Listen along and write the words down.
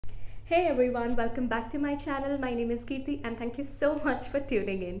Hey everyone, welcome back to my channel. My name is Kirti and thank you so much for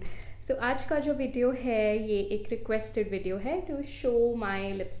tuning in. So आज का जो video है ये एक requested video है to show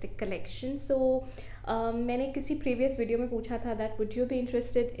my lipstick collection. सो मैंने किसी previous video में पूछा था that would you be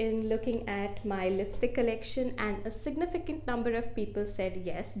interested in looking at my lipstick collection and a significant number of people said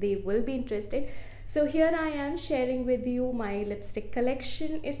yes they will be interested. So here I am sharing with you my lipstick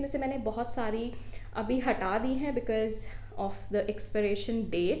collection. इसमें से मैंने बहुत सारी अभी हटा दी हैं because of the expiration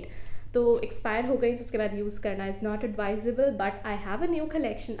date. तो expire हो गई तो उसके बाद यूज़ करना is not advisable, but I have a new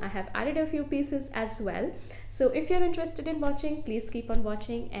collection. I have added a few pieces as well. So if you are interested in watching please keep on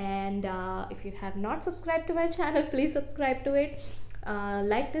watching, and if you have not subscribe to my channel please subscribe to it.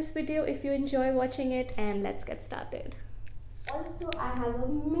 Like this video if you enjoy watching it, and let's get started. Also, I have a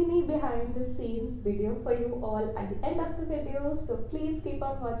mini behind the scenes video for you all at the end of the video, so please keep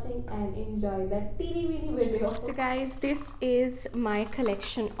on watching and enjoy that teeny weeny video. So guys, this is my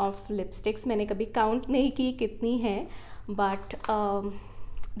collection of lipsticks. मैंने कभी count नहीं की कितनी है, but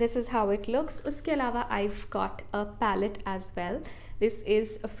this is how it looks. उसके अलावा I've got a palette as well. This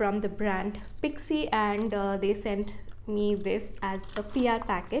is from the brand Pixie, and they sent me this as a PR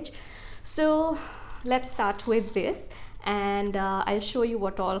package. So let's start with this. And I'll show you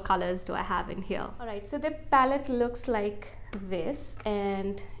what all colors do I have in here. Alright, so the palette looks like this,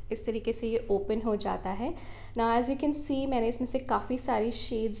 and इस तरीके से ये open हो जाता है. Now as you can see, मैंने इसमें से काफ़ी सारी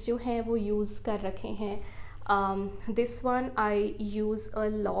shades जो हैं वो use कर रखे हैं. This one I use a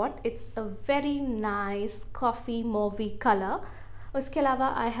lot. It's a very nice coffee mauvey color. उसके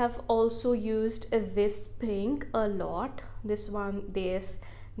अलावा I have also used this pink a lot. This one, this.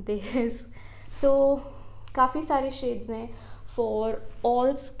 So काफ़ी सारे शेड्स हैं for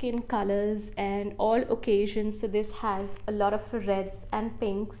all skin colours and all occasion. So this has a lot of Reds and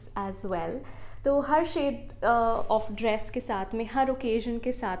पिंक्स as well. तो हर shade of dress के साथ में, हर occasion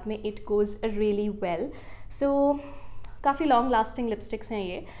के साथ में इट गोज़ रियली वेल. सो काफ़ी लॉन्ग लास्टिंग लिपस्टिक्स हैं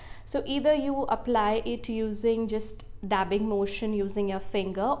ये. सो either you apply it using just dabbing motion using your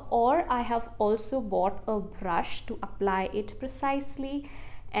finger, or I have also bought a brush to apply it precisely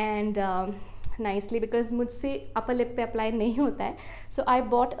and nicely, because मुझसे upper lip पे apply नहीं होता है. So I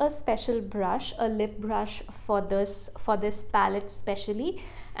bought a special brush, a lip brush for this palette specially.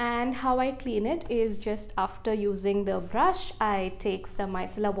 And how I clean it is just after using the brush, I take some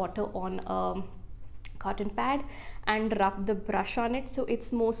micellar water on a cotton pad and rub the brush on it, so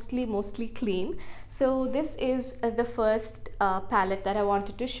it's mostly clean. So this is the first palette that I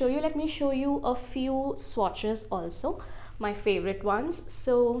wanted to show you. Let me show you a few swatches also, my favorite ones.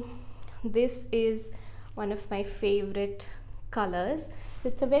 So this is one of my favorite colors. So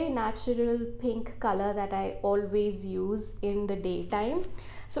it's a very natural pink color that I always use in the daytime.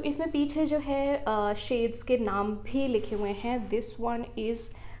 So इसमें पीछे जो है shades के नाम भी लिखे हुए हैं. This one is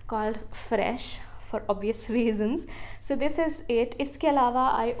called Fresh for obvious reasons. So this is it. इसके अलावा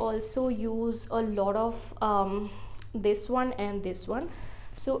I also use a lot of this one and this one.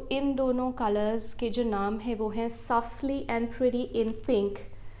 So इन दोनों colors के जो नाम है वो हैं Softly and Pretty in Pink.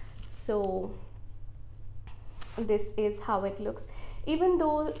 So this is how it looks. Even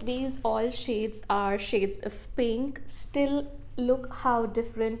though these all shades are shades of pink, still look how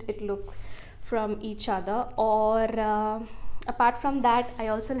different it looks from each other. Or apart from that, I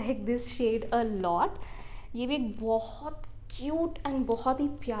also like this shade a lot. ये भी एक बहुत cute and बहुत ही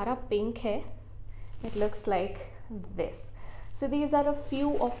प्यारा pink है. It looks like this. So these are a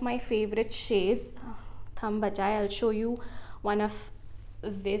few of my favorite shades. थम बचाए, I'll show you one of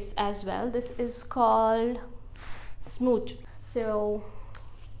this as well. This is called Smooch. So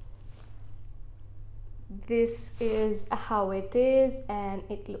this is how it is, and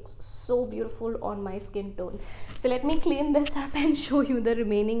it looks so beautiful on my skin tone. So let me clean this up and show you the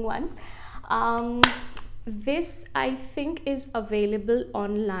remaining ones. This I think is available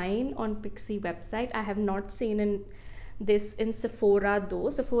online on Pixie website. I have not seen this in Sephora though.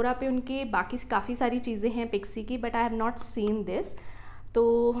 Sephora पे उनके बाकी काफ़ी सारी चीज़ें हैं Pixie की, but I have not seen this. So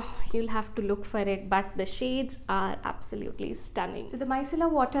you'll have to look for it, but the shades are absolutely stunning. So the micellar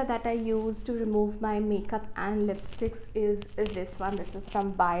water that I use to remove my makeup and lipsticks is this one. This is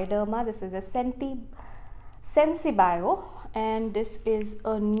from Bioderma. This is a Sensibio, and this is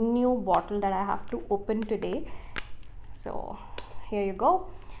a new bottle that I have to open today. So here you go.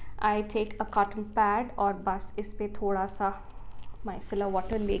 I take a cotton pad और बस इस पे थोड़ा सा micellar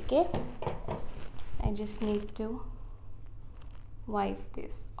water लेके I just need to wipe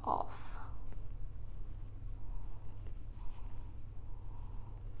this off.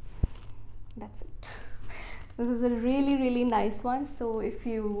 That's it. This is a really nice one. So if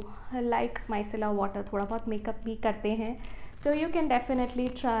you like micellar water, थोड़ा बहुत makeup भी करते हैं, So you can definitely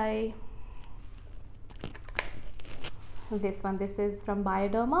try this one. This is from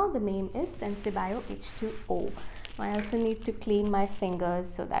Bioderma. The name is Sensibio H2O. I also need to clean my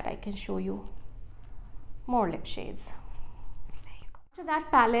fingers so that I can show you more lip shades. After that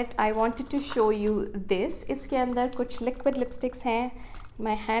palette, I wanted to show you this. इसके अंदर कुछ liquid lipsticks हैं.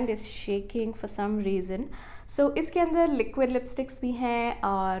 My hand is shaking for some reason. So इसके अंदर liquid lipsticks भी हैं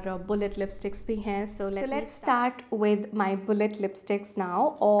और bullet lipsticks भी हैं. So let's start with my bullet lipsticks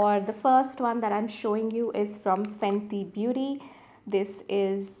now. और the first one that I'm showing you is from Fenty Beauty. This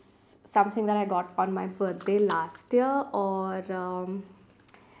is something that I got on my birthday last year. और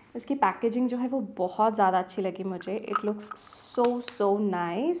इसकी packaging जो है वो बहुत ज़्यादा अच्छी लगी मुझे. It looks so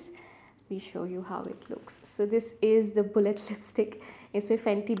nice. We show you how it looks. So this is the bullet lipstick. इस पर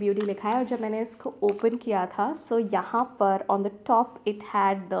फेंटी ब्यूटी लिखा है और जब मैंने इसको ओपन किया था सो यहाँ पर on the top it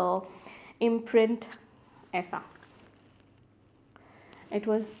had the imprint ऐसा. It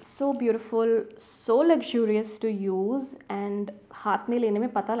was so beautiful, so luxurious to use and हाथ में लेने में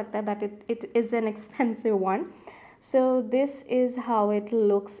पता लगता है that it is an expensive one. So this is how it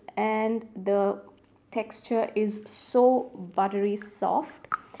looks and the texture is so buttery soft.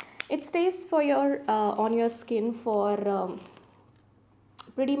 It stays for your on your skin for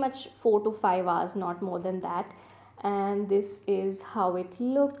pretty much 4 to 5 hours, not more than that. And this is how it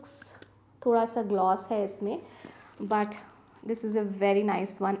looks. थोड़ा सा gloss है इसमें, but this is a very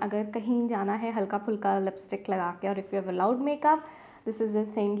nice one. अगर कहीं जाना है हल्का फुल्का लिपस्टिक लगा के और if you have allowed makeup, this is a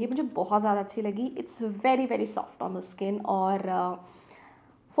thing. ये मुझे बहुत ज़्यादा अच्छी लगी. It's very soft on the skin और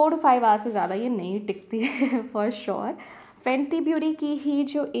 4 to 5 आवर्स से ज़्यादा ये नहीं टिकती है फॉर श्योर. फेंटी ब्यूटी की ही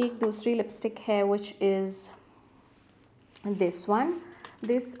जो एक दूसरी लिपस्टिक है which is this one.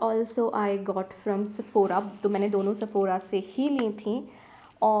 This also I got from Sephora. तो मैंने दोनों सफोरा से ही ली थी.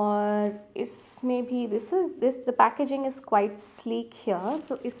 और इसमें भी this the packaging is quite sleek here.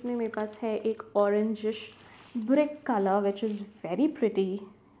 सो इसमें मेरे पास है एक orangish brick color which is very pretty.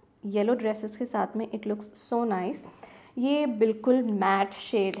 Yellow dresses के साथ में इट लुक्स सो नाइस. ये बिल्कुल मैट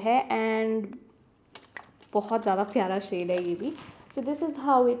शेड है एंड बहुत ज़्यादा प्यारा शेड है ये भी. So this is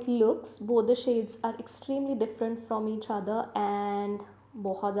how it looks. Both the shades are extremely different from each other and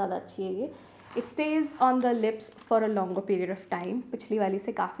बहुत ज़्यादा अच्छी है ये. It stage on the lips for a longer period of time. पिछली वाली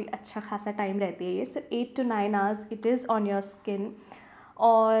से काफ़ी अच्छा खासा टाइम रहती है ये. सो 8 to 9 hours it is on your skin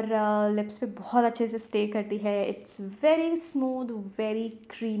और लिप्स पे बहुत अच्छे से स्टे करती है. It's very smooth, very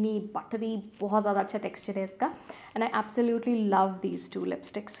creamy, buttery. बहुत ज़्यादा अच्छा टेक्सचर है इसका and I absolutely love these 2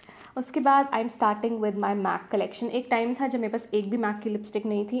 lipsticks. उसके बाद I am starting with my Mac collection. एक टाइम था जब मेरे पास एक भी मैक की लिपस्टिक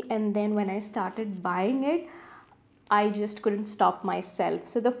नहीं थी and then when I started buying it I just couldn't stop myself.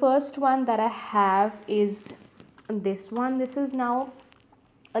 So the first one that I have is this one. This is now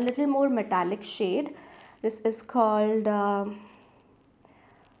a little more metallic shade. This is called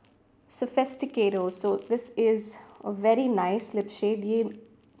Sophisticato. So this is a very nice lip shade. ये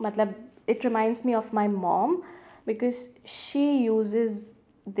मतलब it reminds me of my mom because she uses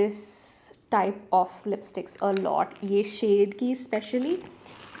this type of lipsticks a lot. ये shade की especially.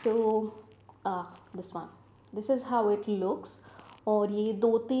 So this one. This is how it looks. और ये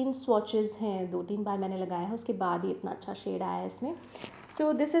 2-3 swatches हैं, 2-3 बार मैंने लगाया है उसके बाद ही इतना अच्छा शेड आया है इसमें.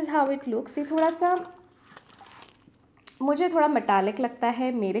 So this is how it looks. ये थोड़ा सा मुझे थोड़ा मेटालिक लगता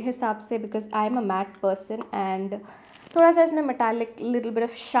है मेरे हिसाब से because I am a mat person and थोड़ा सा इसमें metallic little bit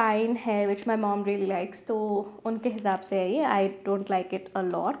of shine है विच माई मॉम रियली लाइक्स. तो उनके हिसाब से है ये. I don't like it a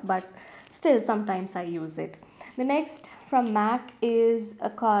lot but still sometimes I use it. The next from Mac is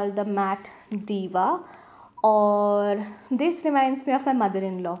called the mat diva और this reminds me of my mother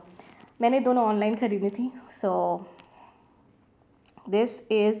in law. मैंने दोनों online खरीदी थी. सो this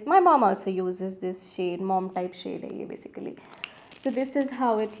is my mom also uses this shade, mom type shade hai ye basically. So this is how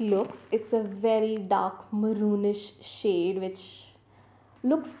it looks. It's a very dark maroonish shade which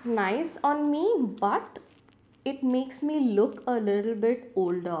looks nice on me but it makes me look a little bit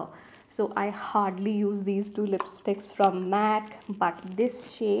older. So I hardly use these 2 lipsticks from MAC but this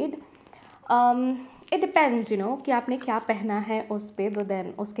shade it depends कि आपने क्या पहना है उस पर. तो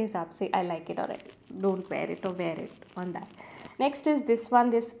then उसके हिसाब से I like it or I don't wear it or wear it on that. Next is this one.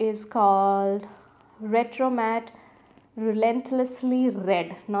 This is called Retro Matte Relentlessly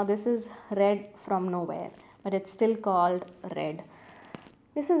Red. Now this is red from nowhere but it's still called red.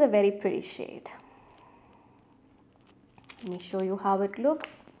 This is a very pretty shade. Let me show you how it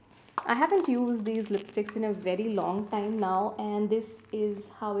looks. I haven't used these lipsticks in a very long time now and this is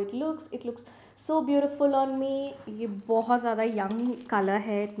how it looks. It looks so beautiful on me. ये बहुत ज़्यादा young color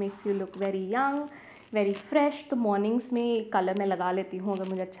है. It makes you look very young, very fresh. तो mornings में colour मैं लगा लेती हूँ अगर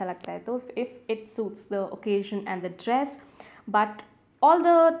मुझे अच्छा लगता है तो if it suits the occasion and the dress. but all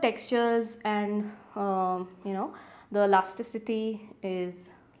the textures and the elasticity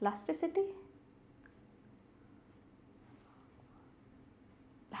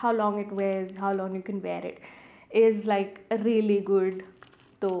how long it wears, how long you can wear it, is like really good.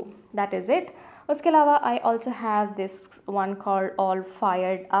 So that is it. उसके अलावा I also have this one called All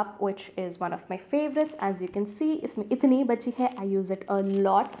Fired Up, which is one of my favorites. As you can see, इसमें इतनी बची है. I use it a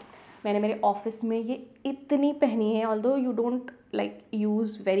lot. मैंने मेरे office में ये इतनी पहनी है. Although you don't like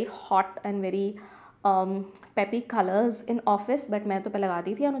use very hot and very peppy colors in office, but मैं तो पहले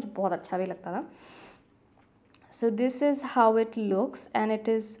लगाती थी और मुझे बहुत अच्छा भी लगता था. So this is how it looks, and it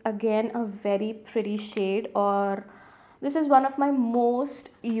is again a very pretty shade, or this is one of my most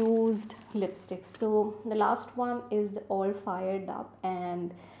used lipsticks. So the last one is the All Fired Up,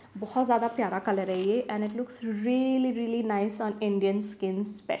 and बहुत ज़्यादा प्यारा colour है ये, and it looks really really nice on Indian skin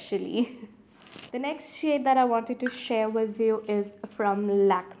especially. The next shade that I wanted to share with you is from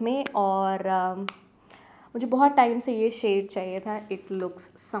Lakme, और मुझे बहुत time से ये शेड चाहिए था. It looks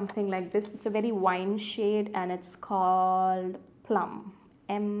something like this. It's a very wine shade and it's called plum,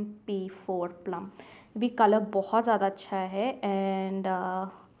 MP4 plum. भी colour बहुत ज़्यादा अच्छा है, एंड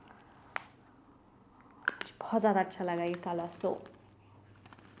बहुत ज़्यादा अच्छा लगा ये colour. So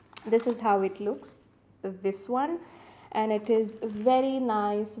this is how it looks, this one, and it is very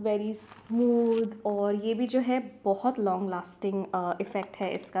nice, very smooth, और ये भी जो है बहुत लॉन्ग लास्टिंग इफ़ेक्ट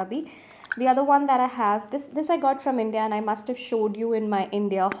है इसका भी. The other one that I have, this I got from India, and I must have showed you in my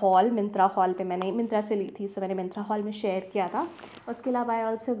India haul. Myntra haul पे मैंने Myntra से ली थी, so मैंने Myntra haul में share किया था. उसके अलावा I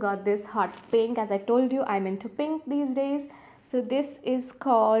also got this hot pink. As I told you, I'm into pink these days. So this is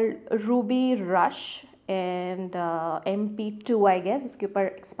called Ruby Rush, and MP2 I guess. उसके ऊपर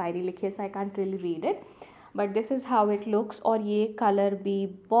expiry लिखी है, so I can't really read it. But this is how it looks, और ये color भी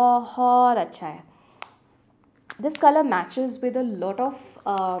बहुत अच्छा है. This color matches with a lot of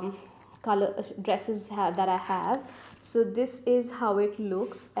color dresses that I have. So this is how it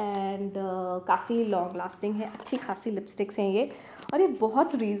looks, and काफ़ी long lasting है, अच्छी खासी lipsticks हैं ये, और ये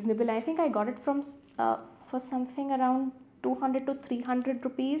बहुत reasonable है. I think I got it from for something around 200 to 300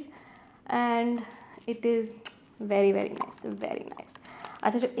 rupees, and it is very very nice, very nice.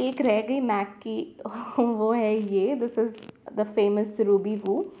 अच्छा, जो एक रह गई मैक की वो है ये. This is the famous Ruby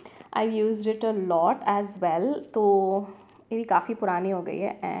Woo. I used it a lot as well. तो ये भी काफ़ी पुरानी हो गई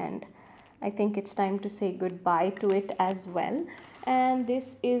है, and I think it's time to say goodbye to it as well. And this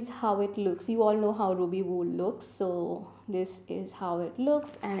is how it looks. You all know how Ruby Woo looks, so this is how it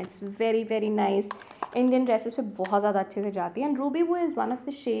looks, and it's very very nice. Indian dresses पे बहुत ज़्यादा अच्छे से जाती है, and Ruby Woo is one of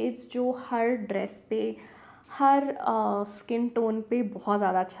the shades जो हर dress पे, हर skin tone पे बहुत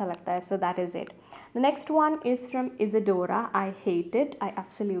ज़्यादा अच्छा लगता है. So that is it. The next one is from Isadora. I hate it. I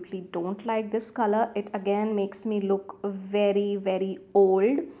absolutely don't like this color. It again makes me look very very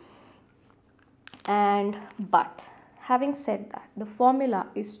old. And but having said that, the formula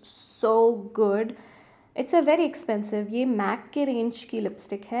is so good. It's a very expensive, ये MAC के range की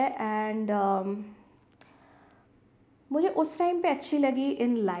lipstick है, and मुझे उस time पे अच्छी लगी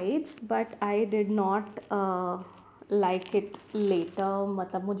in lights, but I did not like it later.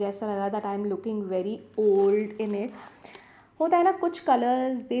 मतलब मुझे ऐसा लगा that I am looking very old in it. होता है ना, कुछ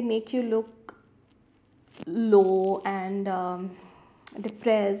colours they make you look low and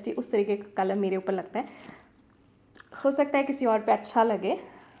depressed. उस तरीके का कलर मेरे ऊपर लगता है. हो सकता है किसी और पे अच्छा लगे,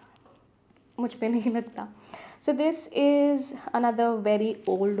 मुझ पे नहीं लगता. So this is another very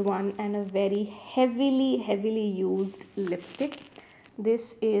old one and a very heavily used lipstick.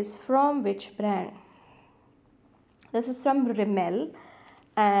 This is from which brand? This is from Rimmel,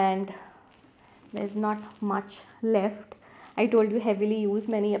 and there's not much left. I told you heavily used.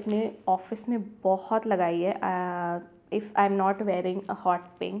 मैंने अपने office में बहुत लगाई है. If I'm not wearing a hot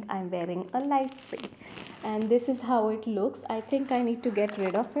pink, I'm wearing a light pink, and this is how it looks. I think I need to get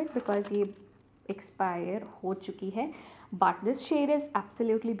rid of it because ये expire हो चुकी है. But this shade is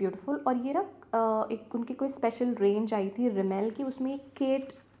absolutely beautiful. और ये ना एक उनकी कोई special range आई थी Rimmel की, उसमें एक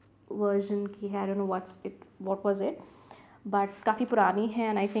Kate version की है. I don't know what was it, but काफ़ी पुरानी है,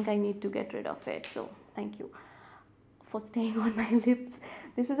 and I think I need to get rid of it. So thank you for staying on my lips.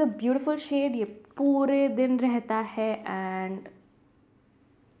 This is a beautiful shade. ये पूरे दिन रहता है, and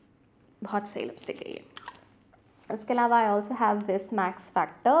बहुत सही लिपस्टिक है ये. उसके अलावा I also have this Max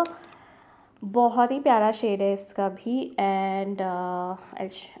Factor. बहुत ही प्यारा शेड है इसका भी, and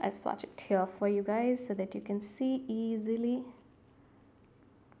I'll swatch it here for you guys so that you can see easily.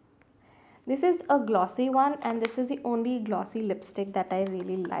 This is a glossy one, and this is the only glossy lipstick that I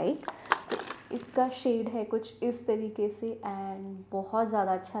really like. इसका shade है कुछ इस तरीके से, and बहुत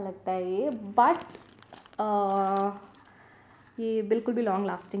ज़्यादा अच्छा लगता है ये. बट ये बिल्कुल भी लॉन्ग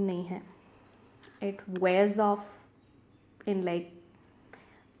लास्टिंग नहीं है. It wears of in like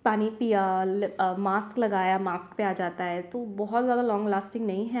पानी पिया, मास्क लगाया, मास्क पे आ जाता है. तो बहुत ज़्यादा लॉन्ग लास्टिंग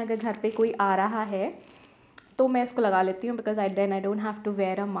नहीं है. अगर घर पे कोई आ रहा है तो मैं इसको लगा लेती हूँ, because I don't have to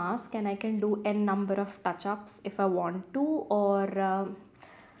where a mask and I can do an number of touch-ups if I want to. और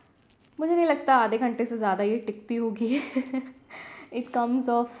मुझे नहीं लगता आधे घंटे से ज़्यादा ये टिकती होगी. It comes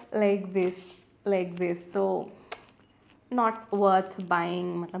of like this so not worth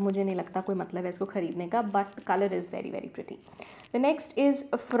buying. मतलब मुझे नहीं लगता कोई मतलब है इसको ख़रीदने का, but colour is very very pretty. The next is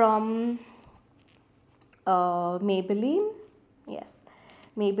from Maybelline. Yes,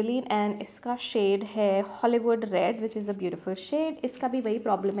 Maybelline, and इसका शेड है Hollywood red which is a beautiful shade. इसका भी वही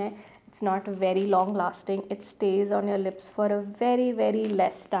प्रॉब्लम है, it's not very long lasting. It stage on your lips for a very very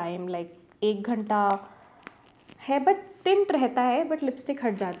less time, like 1 घंटा है, but tint रहता है, बट लिपस्टिक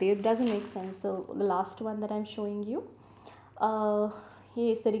हट जाती है. It doesn't make sense. So the last one that I am showing you,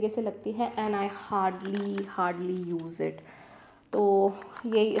 ये इस तरीके से लगती है and I hardly use it. तो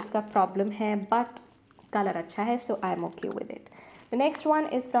यही इसका प्रॉब्लम है, बट कलर अच्छा है, सो I am okay with it. The next one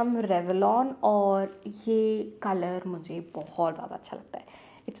is from Revlon, और ये कलर मुझे बहुत ज़्यादा अच्छा लगता है.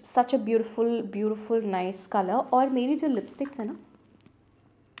 It's such a beautiful nice colour. और मेरी जो लिपस्टिक्स है ना,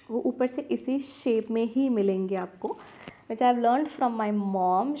 वो ऊपर से इसी शेप में ही मिलेंगे आपको, which I've learned from my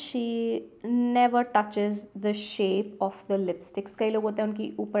mom. She never touches the shape of the lipsticks. कई लोग होते हैं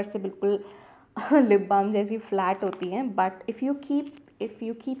उनकी ऊपर से बिल्कुल लिप बाम जैसी फ्लैट होती हैं, but if you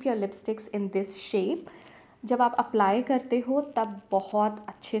keep your lipsticks in this shape, जब आप अप्लाई करते हो तब बहुत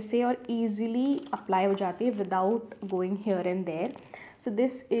अच्छे से और ईज़िली अप्लाई हो जाती है without going here and there. So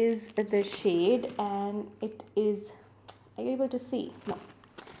this is the shade and it is, are you able to C? No,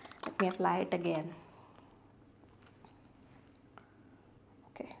 let me apply it again.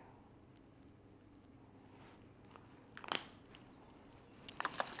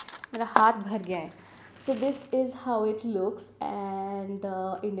 मेरा हाथ भर गया है. So this is how it looks and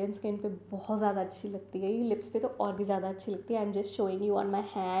Indian skin पे बहुत ज़्यादा अच्छी लगती है. ये लिप्स पे तो और भी ज़्यादा अच्छी लगती है. I am just showing you on my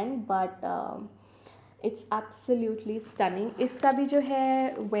hand, but it's absolutely stunning. इसका भी जो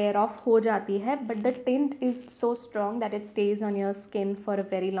है वेयर ऑफ हो जाती है, but the tint is so strong that it stage on your skin for a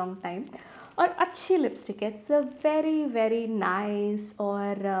very long time. और अच्छी lipstick है. It's a very very nice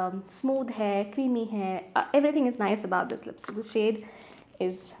और स्मूथ है, क्रीमी है. Everything is nice about this lipstick. The shade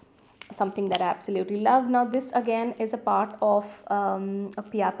is something that I absolutely love. Now this again is a part of a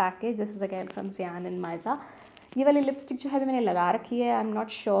PR package. This is again from Zian and Maiza. ये वाली lipstick जो है मैंने लगा रखी है. I am not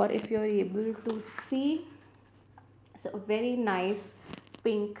sure if you are able to C. So very nice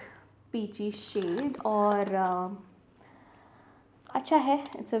pink Peechi shade और अच्छा है.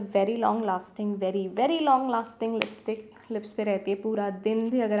 It's a very long lasting, very very long lasting lipstick. Lips पे रहती है पूरा दिन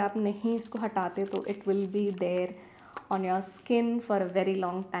भी. अगर आप नहीं इसको हटाते तो it will be there on your skin for a very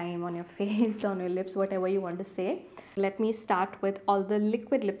long time, on your face, on your lips, whatever you want to say. Let me start with all the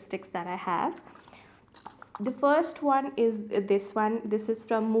liquid lipsticks that I have. The first one is this one. This is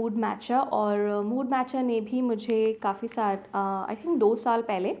from Mood Matcher, और Mood Matcher ने भी मुझे काफ़ी I think 2 साल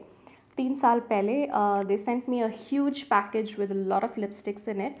पहले, 3 साल पहले, they sent me a huge package with a lot of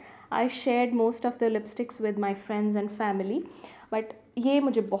lipsticks in it. I shared most of the lipsticks with my friends and family, but ये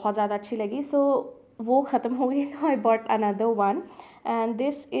मुझे बहुत ज़्यादा अच्छी लगी. So वो ख़त्म हो गई, तो I bought another one, and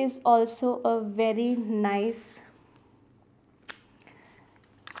this is also a very nice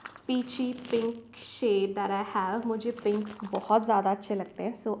peachy pink shade that I have. मुझे pinks बहुत ज़्यादा अच्छे लगते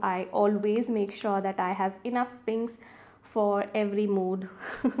हैं, so I always make sure that I have enough pinks for every mood.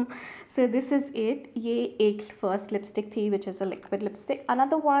 So this is it. ये एक first lipstick थी, which is a liquid lipstick.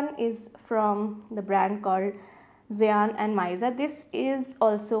 Another one is from the brand called Zian and Maiza. This is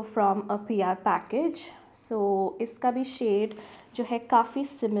also from a PR package. So इसका भी shade जो है काफ़ी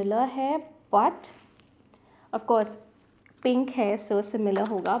similar है, but of course pink है, so similar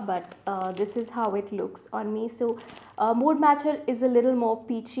होगा, but this is how it looks on me. So Mood Matcher is a little more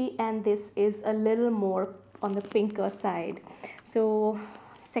peachy and this is a little more on the pinker side. So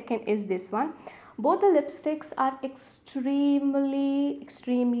second is this one. Both the lipsticks are extremely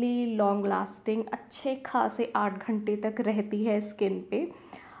long lasting. अच्छे खासे 8 घंटे तक रहती है skin पे.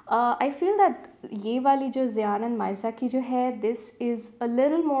 I feel that ये वाली जो Zian and Maiza की जो है, this is a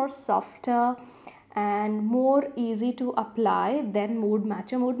little more softer and more easy to apply than Mood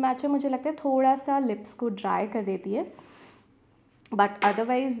Matcher. Mood Matcher मुझे लगता है थोड़ा सा lips को dry कर देती है, but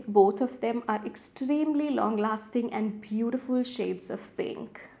otherwise both of them are extremely long lasting and beautiful shades of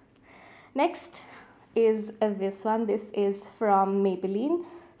pink. Next is this one. This is from Maybelline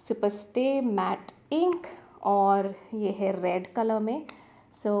Superstay Matte Ink, और ये है red color में.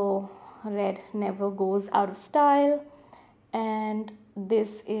 So red never goes out of style and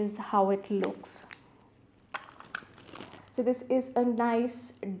this is how it looks. So this is a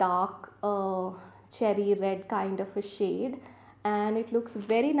nice dark cherry red kind of a shade, and it looks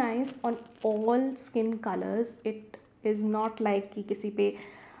very nice on all skin colors. It is not like कि किसी पे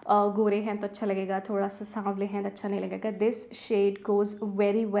गोरे हैं तो अच्छा लगेगा, थोड़ा सा सांवले हैं तो अच्छा नहीं लगेगा. This shade goes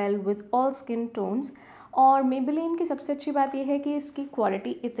very well with all skin tones. और Maybelline की सबसे अच्छी बात यह है कि इसकी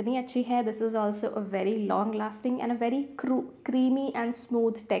क्वालिटी इतनी अच्छी है. This is also a very long lasting and a very creamy and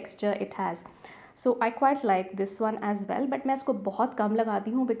smooth texture it has. So I quite like this one as well, but मैं इसको बहुत कम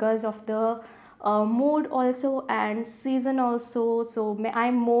लगाती हूँ because of the mood also and season also. So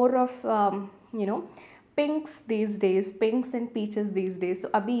I'm more of pinks these days, pinks and peaches these days. तो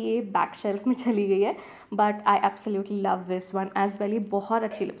अभी ये back shelf में चली गई है, but I absolutely love this one as well. ये बहुत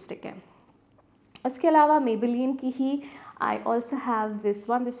अच्छी लिपस्टिक है. उसके अलावा Maybelline की ही I also have this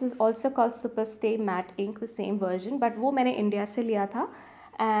one. This is also called Super Stay Matte Ink, the same version, but वो मैंने इंडिया से लिया था.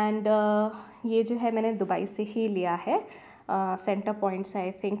 एंड ये जो है मैंने दुबई से ही लिया है. सेंटर पॉइंट से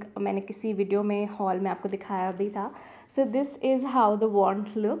आई थिंक मैंने किसी वीडियो में हॉल में आपको दिखाया भी था. So this is how the wand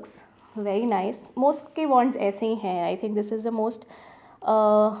looks. Very nice. Most के वॉन्ड्स ऐसे ही हैं. I think this is the most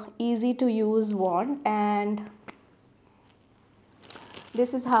easy to use wand, and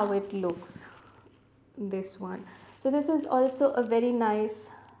this is how it looks, this one. So this is also a very nice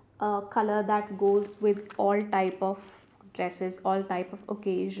color that goes with all type of dresses, all type of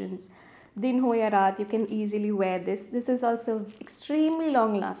occasions. Din ho ya raat, you can easily wear this. This is also extremely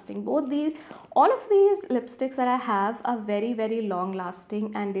long lasting. All of these lipsticks that I have are very very long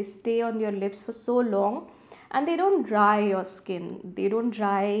lasting, and they stay on your lips for so long, and they don't dry your skin, they don't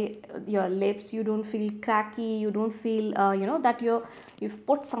dry your lips. You don't feel cracky, you don't feel that you've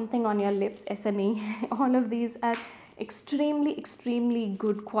put something on your lips. ऐसा नहीं है. All of these are extremely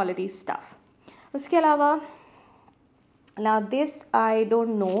good quality stuff. उसके अलावा now this I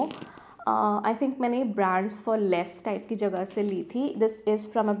don't know, I think मैंने brands for less type की जगह से ली थी. This is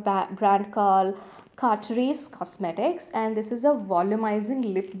from a brand called Carteris Cosmetics, and this is a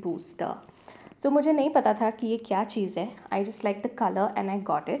volumizing lip booster. So मुझे नहीं पता था कि ये क्या चीज़ है. I just like the color and I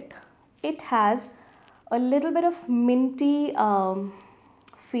got it. It has a little bit of minty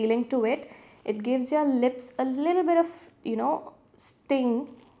feeling to it. It gives your lips a little bit of sting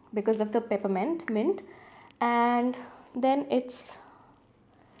because of the peppermint mint, and then it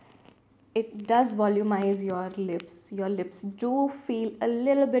does volumize your lips. Your lips do feel a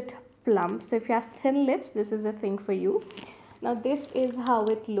little bit plump, so if you have thin lips, this is a thing for you. Now this is how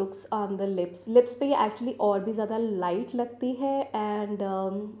it looks on the lips. Lips पे ये actually और भी ज़्यादा light लगती है, and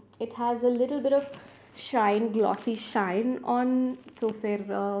it has a little bit of shine, glossy shine on. तो फिर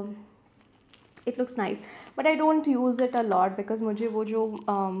it looks nice, but I don't use it a lot because मुझे वो जो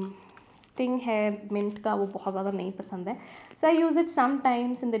sting है mint का वो बहुत ज़्यादा नहीं पसंद है. So I use it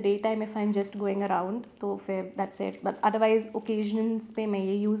sometimes in the daytime if I'm just going around. तो फिर that's it. But otherwise occasions पे मैं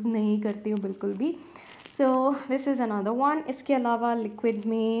ये use नहीं करती हूँ बिल्कुल भी. So this is another one. इसके अलावा liquid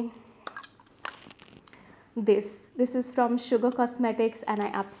में this is from Sugar Cosmetics, and I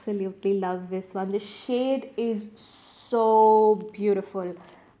absolutely love this one. The shade is so beautiful,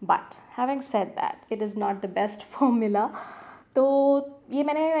 but having said that, it is not the best formula. तो ये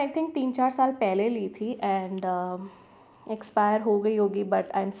मैंने I think 3-4 साल पहले ली थी, and expire हो गई होगी, but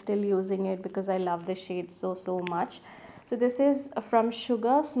I'm still using it because I love the shade so much. So this is from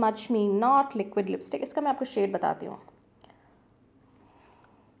Sugar Smudge Me Not Liquid Lipstick. इसका मैं आपको shade बताती हूँ.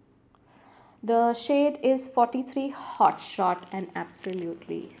 The shade is 43 Hot Shot, and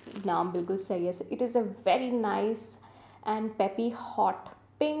absolutely नाम बिल्कुल सही है. So it is a very nice and peppy hot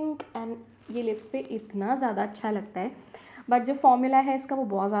pink, and ये lips पे इतना ज़्यादा अच्छा लगता है. But जो formula है इसका वो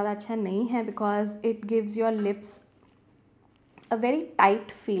बहुत ज़्यादा अच्छा नहीं है because it gives your lips a very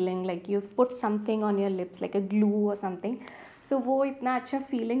tight feeling, like you've put something on your lips like a glue or something. So वो इतना अच्छा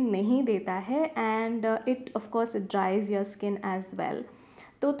feeling नहीं देता है, and it of course it dries your skin as well.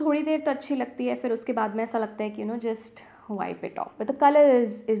 तो थोड़ी देर तो अच्छी लगती है, फिर उसके बाद में ऐसा लगता है कि just wipe it off. But the color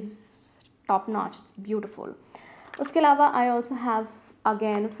is top notch. It's beautiful. उसके अलावा I also have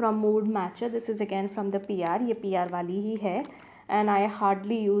again from Mood Matcher. This is again from the PR. ये PR वाली ही है, and I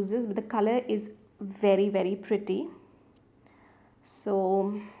hardly use this, but the color is very pretty.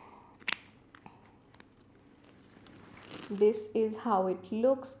 So this is how it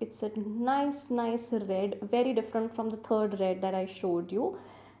looks. It's a nice red, very different from the third red that I showed you.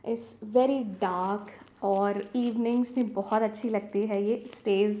 It's very dark और evenings में बहुत अच्छी लगती है ये. It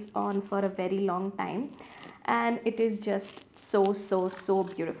stays on for a very long time, and it is just so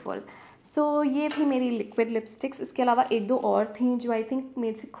beautiful. ये थी मेरी लिक्विड लिपस्टिक्स। इसके अलावा एक दो और थी जो आई थिंक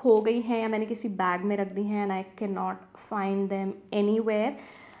मेरे से खो गई हैं या मैंने किसी बैग में रख दी हैं, and I can not find them any where,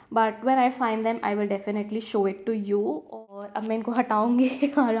 but when I find them I will definitely show it to you. और अब मैं इनको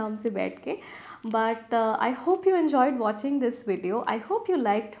हटाऊँगी आराम से बैठ के। But I hope you enjoyed watching this video. I hope you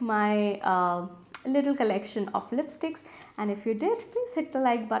liked my little collection of lipsticks, and if you did, please hit the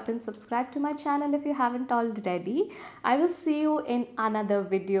like button, subscribe to my channel if you haven't already. I will see you in another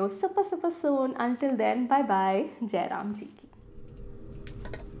video super soon. Until then, bye bye. Jai Ram ji ki.